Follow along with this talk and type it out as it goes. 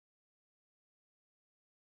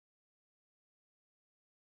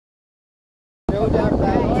No doubt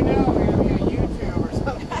about it. Oh no, we're gonna be on YouTube or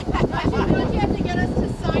something. Don't you have to get us to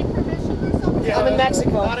sign permission or something? Yeah, I'm in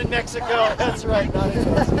Mexico. Not in Mexico. That's right. Not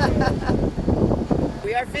in Mexico.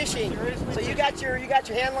 We are fishing. So you got your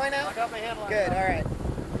hand line out? I got my hand line. Good. All right.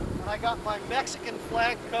 And I got my Mexican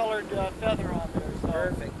flag colored feather on there. So.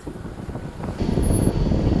 Perfect.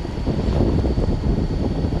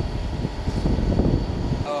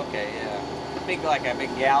 Oh, okay, yeah. Big, like a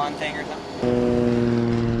big gallon thing or something?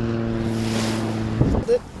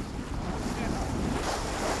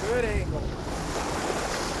 Good angle.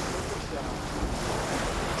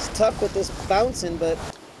 It's tough with this bouncing, but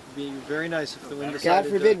Being very nice if the wind God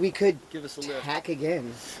decided forbid to we could give us a lift. tack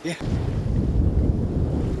again. Yeah.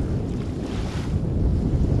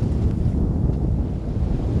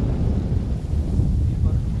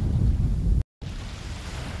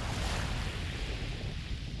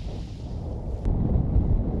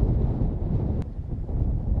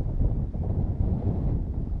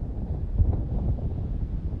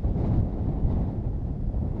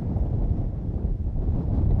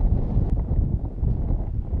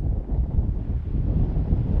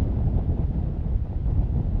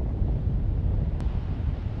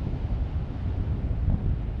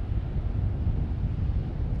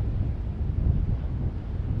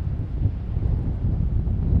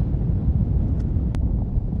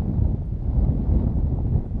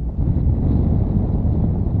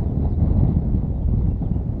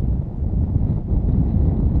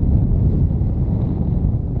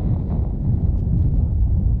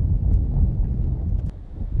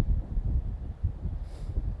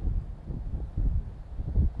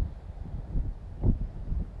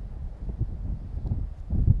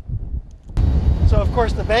 So of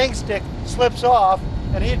course the bang stick slips off,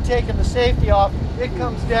 and he'd taken the safety off. It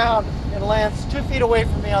comes down and lands 2 feet away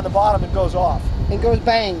from me on the bottom and goes off. It goes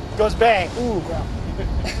bang. Goes bang. Ooh.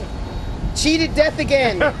 Cheated death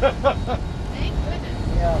again. Thank goodness.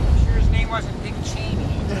 Yeah. I'm sure his name wasn't Dick Cheney.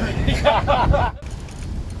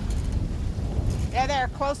 Yeah, they're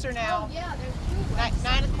closer now. Oh yeah, there's two.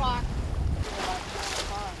 9 o'clock.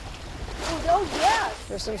 Oh yes.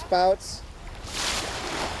 There's some spouts.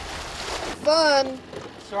 Fun.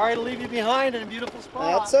 Sorry to leave you behind in a beautiful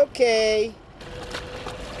spot. That's okay.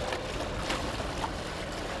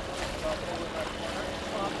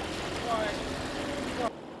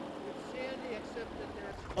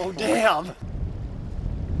 Oh damn.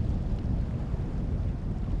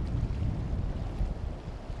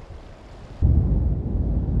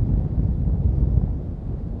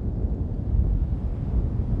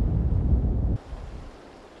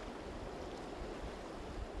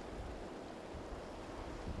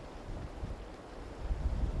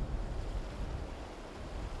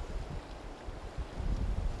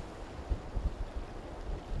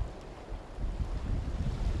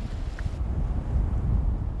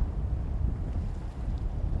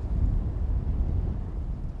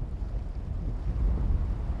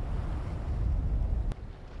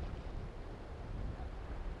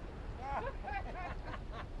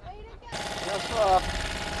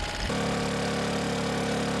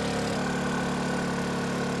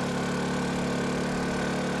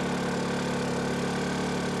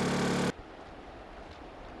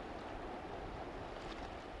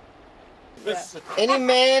 That's Any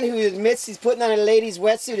man who admits he's putting on a lady's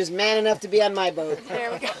wetsuit is man enough to be on my boat.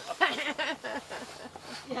 There we go.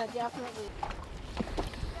 Yeah, definitely. I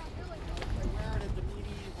wear it at the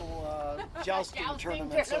medieval jousting Jousting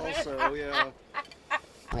tournaments tournament. also, yeah.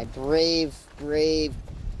 My brave, brave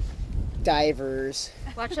divers.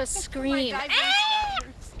 Watch us scream.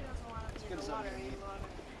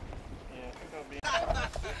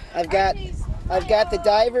 I've got the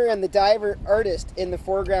diver and the diver artist in the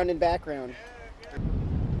foreground and background.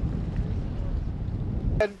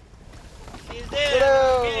 She's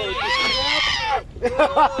there.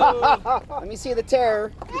 Let me see the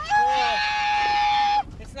terror.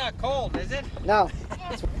 It's not cold, is it? No.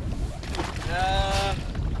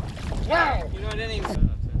 You know, it didn't even...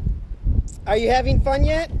 Are you having fun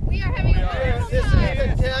yet? We are having a This is wonderful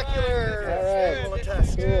time. spectacular. All right. Well,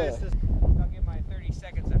 attest. Cool. I'll get my 30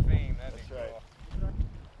 seconds of fame. That'd be That's cool. right.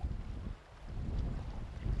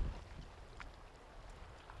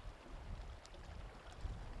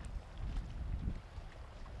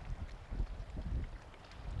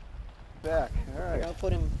 Back. All right. I'll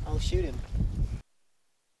put him. I'll shoot him.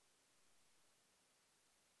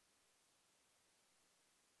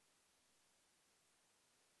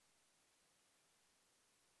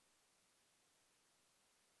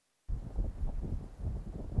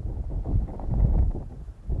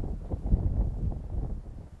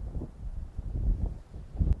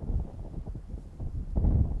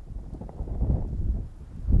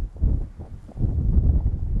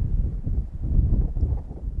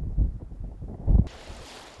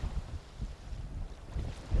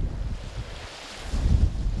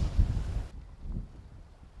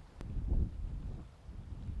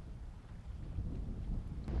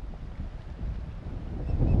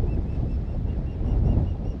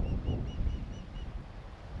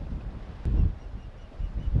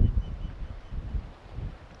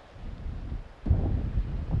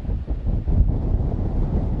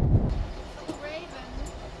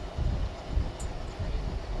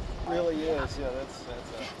 Yeah,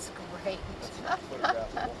 that's great.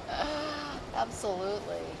 photographable.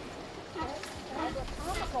 Absolutely.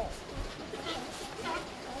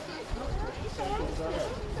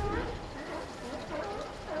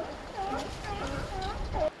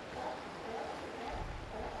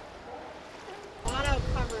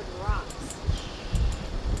 Auto-covered rocks.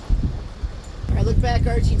 All right, look back,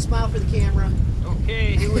 Archie, and smile for the camera.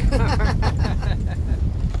 Okay, here we are.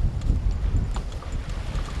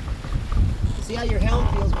 See how your helm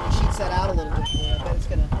feels when you sheets that out a little bit more. I bet it's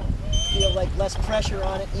gonna feel like less pressure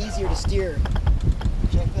on it, easier to steer.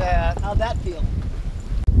 Check that. How'd that feel?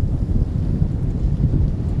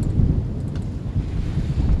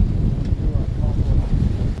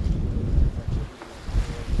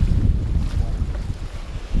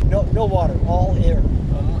 No water, all air.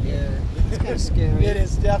 Oh, yeah. It's kind of scary. It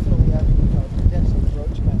is definitely a potential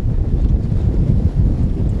approach kind of thing.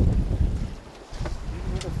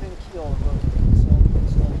 Even with a thin keel,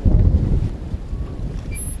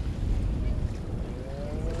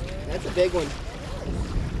 That's a big one.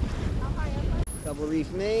 Double reef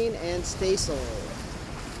main and staysail.